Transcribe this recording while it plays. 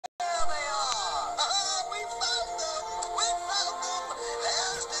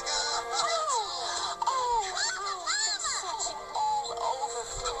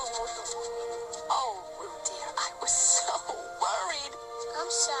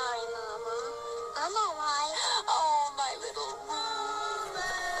I'm alright. Oh, my little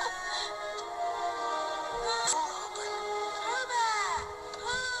Ruben.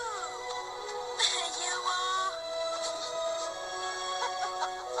 Who? You are?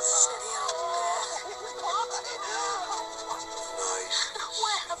 Silly old Nice.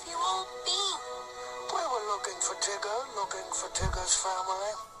 Where have you all been? We were looking for Tigger's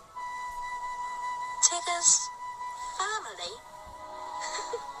family. Tigger's family?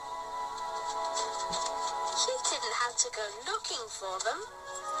 You didn't have to go looking for them.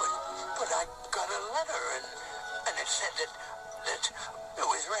 But I got a letter and it said that it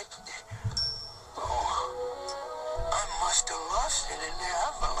was right. Oh, I must have lost it in the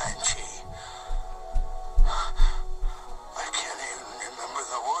avalanche. I can't even remember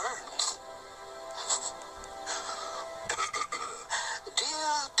the words.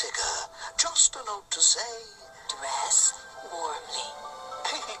 Dear Tigger, just a note to say, Dress warmly.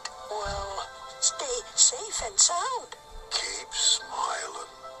 Pete, well, Stay safe and sound. keep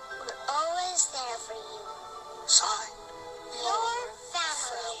smiling. We're always there for you. Signed, Your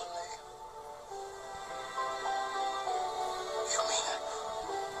family. You mean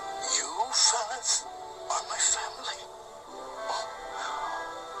you fellas are my family? Oh,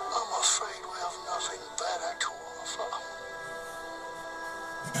 I'm afraid we have nothing better to offer.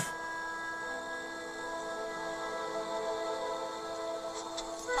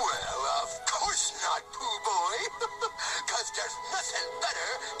 Well, of course not, Pooh Boy. 'Cause there's nothing better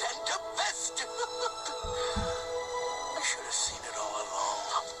than to best. I should have seen it all along.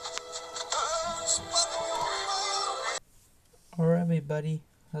 Alright, everybody,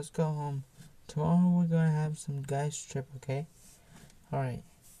 let's go home. Tomorrow we're gonna have some guys trip, okay? Alright.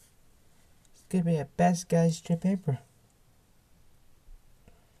 It's gonna be a best guys trip ever.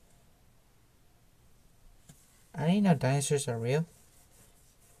 I didn't know dinosaurs are real.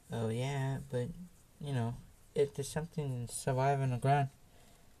 Oh yeah, but you know, if there's something survive on the ground.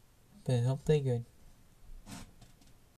 But hopefully good.